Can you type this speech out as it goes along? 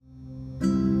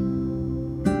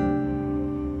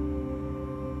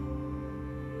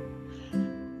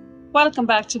Welcome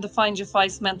back to the Find Your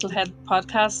Voice Mental Health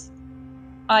Podcast.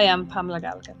 I am Pamela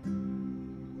Galligan.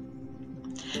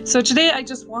 So today I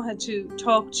just wanted to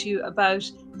talk to you about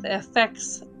the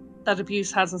effects that abuse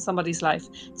has in somebody's life.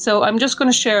 So I'm just going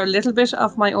to share a little bit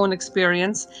of my own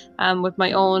experience with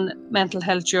my own mental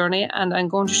health journey, and I'm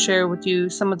going to share with you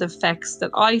some of the effects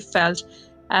that I felt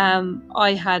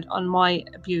I had on my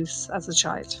abuse as a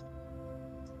child.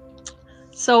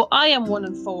 So I am 1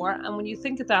 in 4, and when you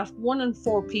think of that, 1 in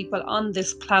 4 people on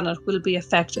this planet will be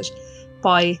affected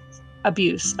by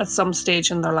abuse at some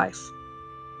stage in their life.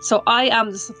 So I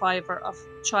am the survivor of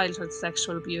childhood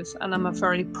sexual abuse, and I'm a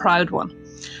very proud one.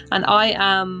 And I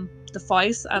am the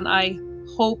voice, and I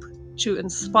hope to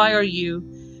inspire you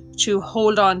to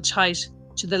hold on tight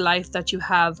to the life that you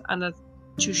have, and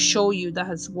to show you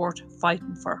that it's worth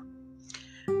fighting for.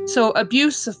 So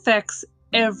abuse affects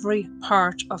every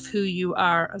part of who you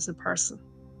are as a person.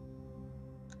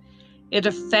 It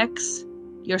affects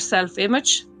your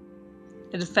self-image.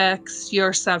 It affects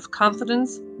your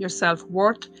self-confidence, your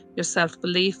self-worth, your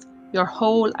self-belief, your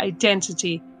whole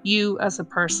identity, you as a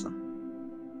person.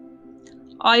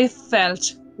 I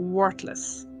felt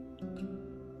worthless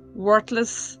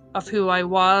of who I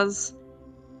was.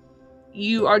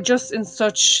 You are just in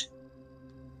such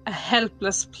a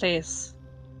helpless place.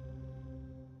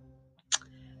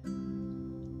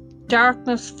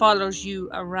 Darkness follows you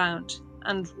around.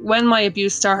 And when my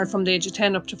abuse started from the age of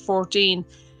 10 up to 14,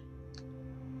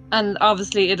 and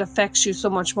obviously it affects you so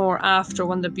much more after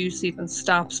when the abuse even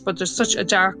stops, but there's such a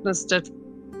darkness that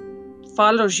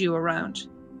follows you around.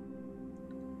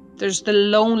 There's the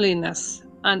loneliness,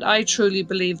 and I truly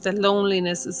believe that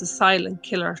loneliness is a silent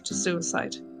killer to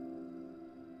suicide.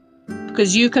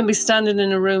 Because you can be standing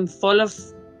in a room full of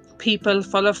people,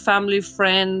 full of family,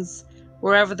 friends,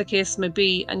 wherever the case may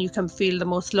be, and you can feel the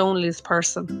most loneliest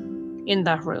person in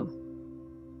that room.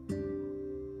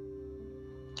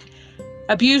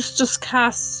 Abuse just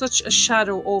casts such a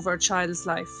shadow over a child's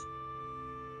life.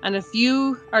 And if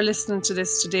you are listening to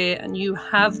this today and you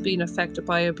have been affected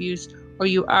by abuse, or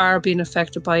you are being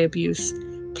affected by abuse,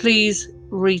 please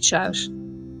reach out.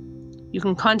 You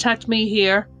can contact me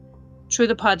here through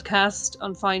the podcast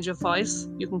on Find Your Voice.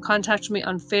 You can contact me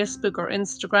on Facebook or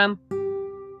Instagram.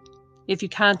 If you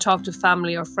can't talk to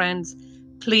family or friends,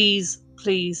 please,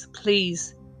 please,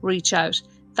 please reach out.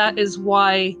 That is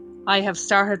why I have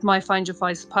started my Find Your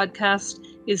Voice podcast,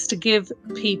 is to give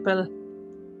people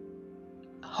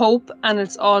hope, and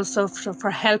it's also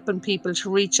for helping people to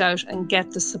reach out and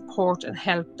get the support and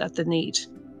help that they need.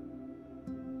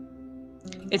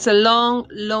 It's a long,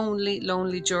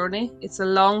 lonely journey. It's a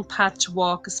long path to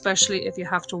walk, especially if you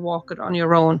have to walk it on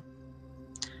your own.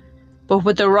 But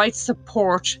with the right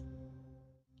support,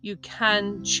 you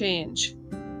can change.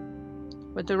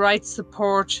 With the right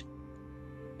support,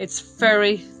 it's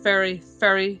very, very,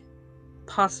 very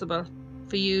possible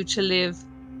for you to live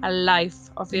a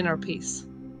life of inner peace.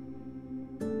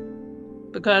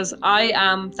 Because I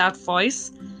am that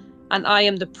voice, and I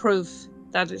am the proof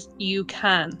that you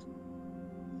can.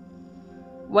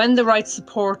 When the right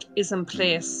support is in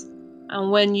place, and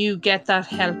when you get that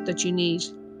help that you need,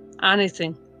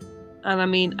 anything, and I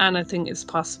mean anything, is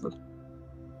possible.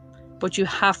 But you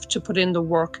have to put in the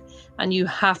work, and you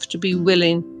have to be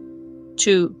willing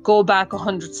to go back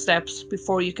 100 steps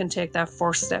before you can take that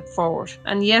first step forward.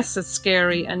 And yes, it's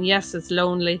scary, and yes, it's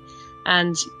lonely,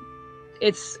 and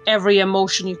it's every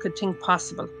emotion you could think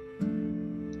possible.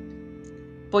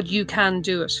 But you can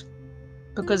do it.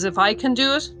 Because if I can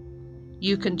do it,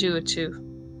 you can do it too.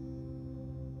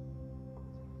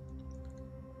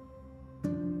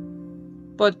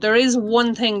 But there is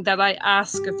one thing that I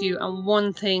ask of you, and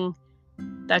one thing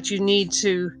that you need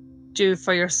to do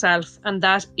for yourself, and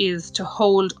that is to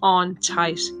hold on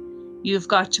tight. You've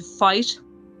got to fight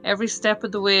every step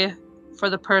of the way for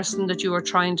the person that you are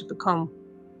trying to become.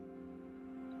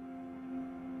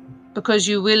 Because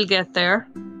you will get there.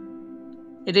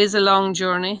 It is a long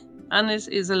journey, and it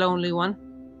is a lonely one.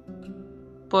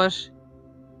 But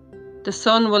the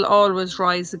sun will always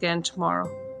rise again tomorrow.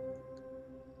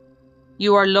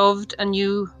 You are loved, and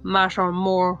you matter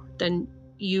more than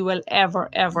you will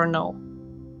ever know.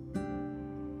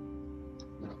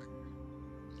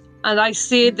 And I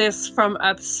say this from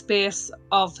a space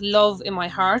of love in my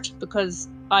heart, because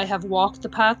I have walked the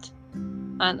path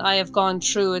and I have gone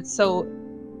through it. So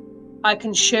I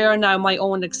can share now my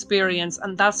own experience,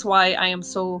 and that's why I am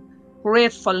so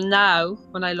grateful now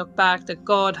when I look back that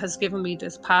God has given me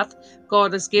this path.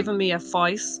 God has given me a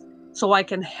voice so I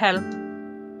can help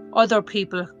other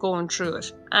people going through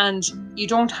it. And you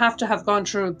don't have to have gone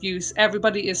through abuse.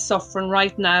 Everybody is suffering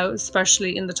right now,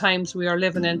 especially in the times we are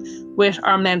living in, with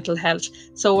our mental health.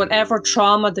 So whatever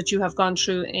trauma that you have gone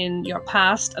through in your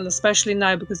past, and especially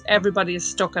now because everybody is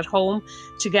stuck at home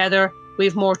together, we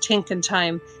have more thinking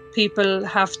time. People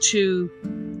have to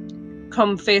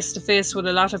come face to face with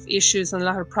a lot of issues and a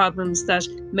lot of problems that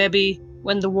maybe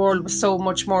when the world was so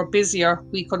much more busier,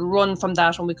 we could run from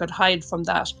that and we could hide from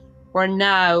that. Where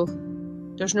now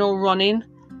there's no running.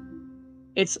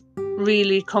 It's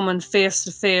really coming face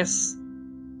to face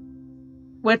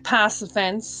with past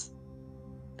offence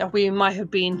that we might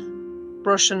have been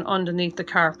brushing underneath the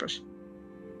carpet.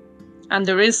 And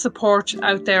there is support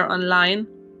out there online.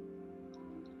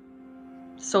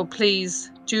 So please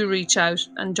do reach out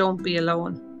and don't be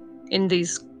alone in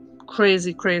these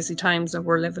crazy, crazy times that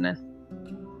we're living in.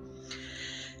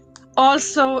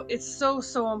 Also, it's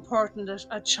so important that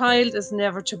a child is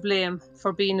never to blame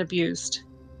for being abused,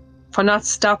 for not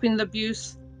stopping the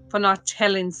abuse, for not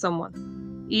telling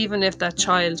someone, even if that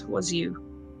child was you.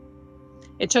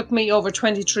 It took me over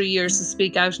 23 years to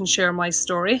speak out and share my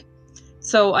story.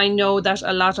 So I know that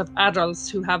a lot of adults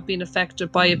who have been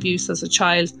affected by abuse as a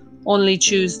child only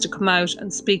choose to come out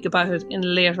and speak about it in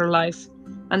later life.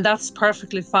 And that's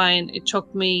perfectly fine. It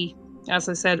took me, as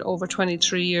I said, over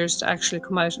 23 years to actually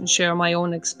come out and share my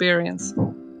own experience.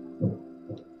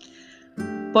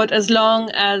 But as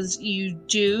long as you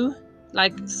do,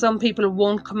 like some people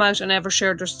won't come out and ever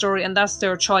share their story, and that's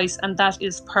their choice, and that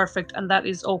is perfect, and that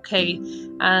is okay.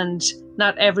 And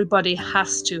not everybody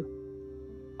has to.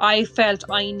 I felt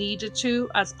I needed to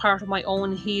as part of my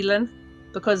own healing,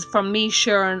 because from me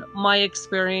sharing my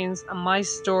experience and my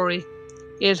story,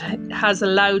 it has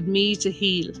allowed me to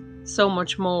heal so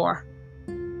much more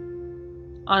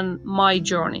on my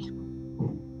journey.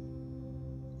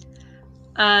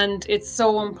 And it's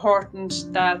so important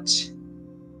that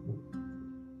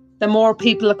the more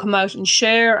people that come out and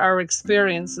share our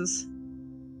experiences,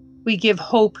 we give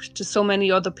hope to so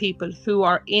many other people who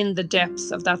are in the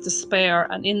depths of that despair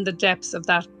and in the depths of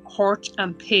that hurt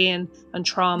and pain and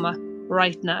trauma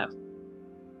right now.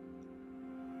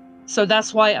 So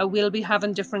that's why I will be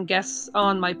having different guests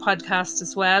on my podcast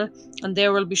as well, and they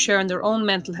will be sharing their own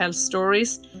mental health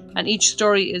stories. And each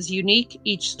story is unique,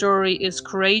 each story is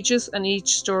courageous, and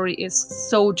each story is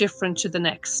so different to the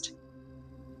next.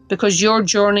 Because your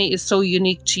journey is so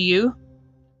unique to you.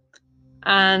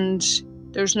 And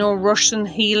there's no rushing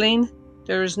healing.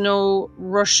 There is no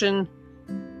rushing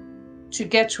to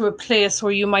get to a place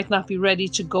where you might not be ready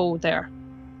to go there.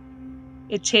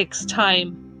 It takes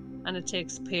time and it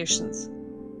takes patience,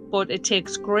 but it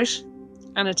takes grit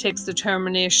and it takes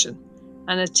determination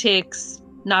and it takes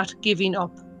not giving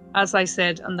up, as I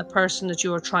said, on the person that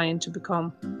you are trying to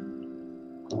become.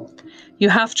 You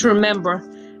have to remember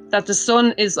that the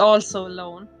sun is also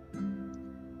alone,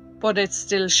 but it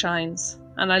still shines.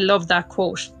 And I love that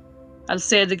quote. I'll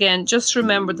say it again. Just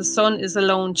remember, the sun is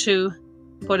alone too,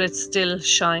 but it still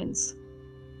shines.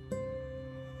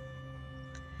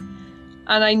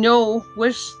 And I know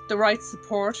with the right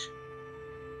support,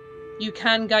 you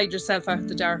can guide yourself out of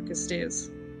the darkest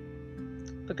days.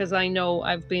 Because I know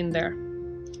I've been there.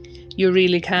 You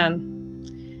really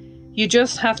can. You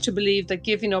just have to believe that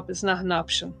giving up is not an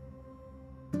option.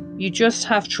 You just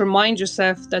have to remind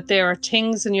yourself that there are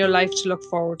things in your life to look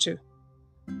forward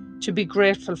to be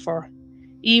grateful for.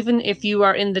 Even if you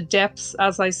are in the depths,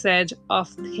 as I said,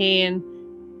 of pain,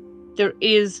 there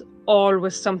is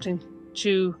always something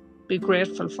to be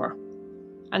grateful for.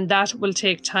 And that will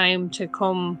take time to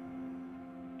come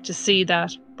to see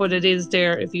that, but it is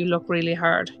there if you look really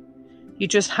hard. You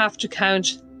just have to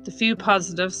count the few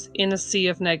positives in a sea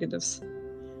of negatives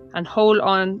and hold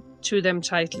on to them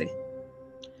tightly.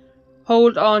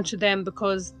 Hold on to them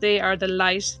because they are the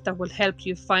light that will help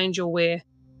you find your way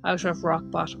out of rock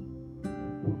bottom.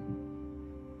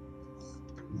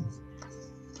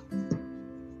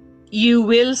 You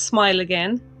will smile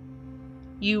again.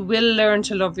 You will learn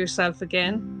to love yourself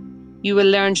again. You will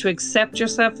learn to accept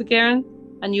yourself again,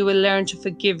 and you will learn to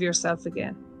forgive yourself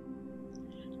again.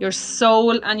 Your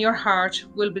soul and your heart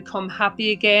will become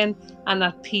happy again and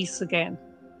at peace again.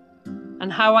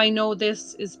 And how I know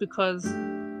this is because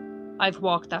I've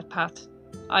walked that path.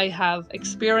 I have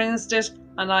experienced it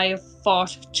and I have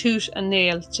fought tooth and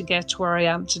nail to get to where I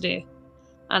am today.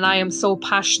 And I am so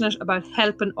passionate about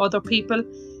helping other people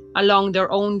along their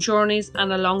own journeys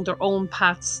and along their own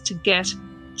paths to get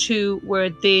to where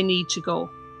they need to go.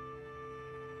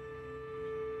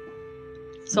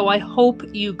 So I hope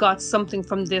you got something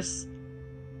from this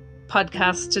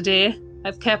podcast today.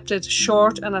 I've kept it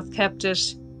short and I've kept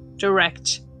it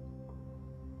direct.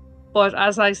 But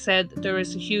as I said, there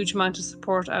is a huge amount of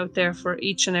support out there for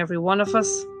each and every one of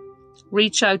us.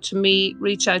 Reach out to me,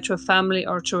 reach out to a family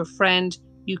or to a friend.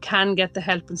 You can get the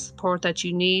help and support that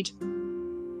you need.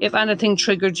 If anything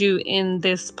triggered you in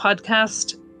this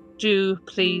podcast, do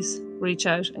please reach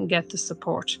out and get the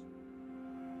support.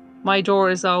 My door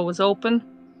is always open.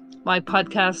 My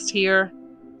podcast here,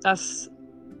 as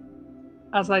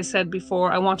I said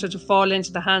before, I wanted to fall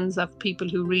into the hands of people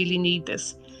who really need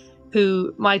this,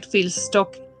 who might feel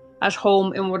stuck at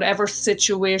home in whatever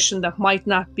situation that might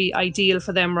not be ideal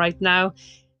for them right now,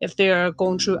 if they are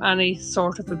going through any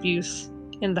sort of abuse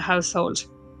in the household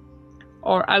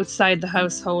or outside the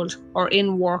household or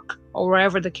in work or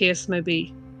wherever the case may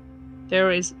be.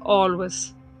 There is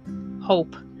always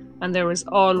hope, and there is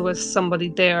always somebody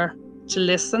there to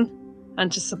listen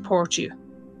and to support you.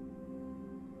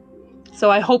 So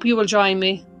I hope you will join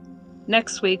me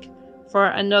next week for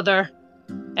another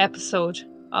episode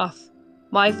of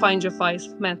my Find Your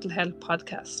Five Mental Health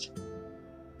podcast.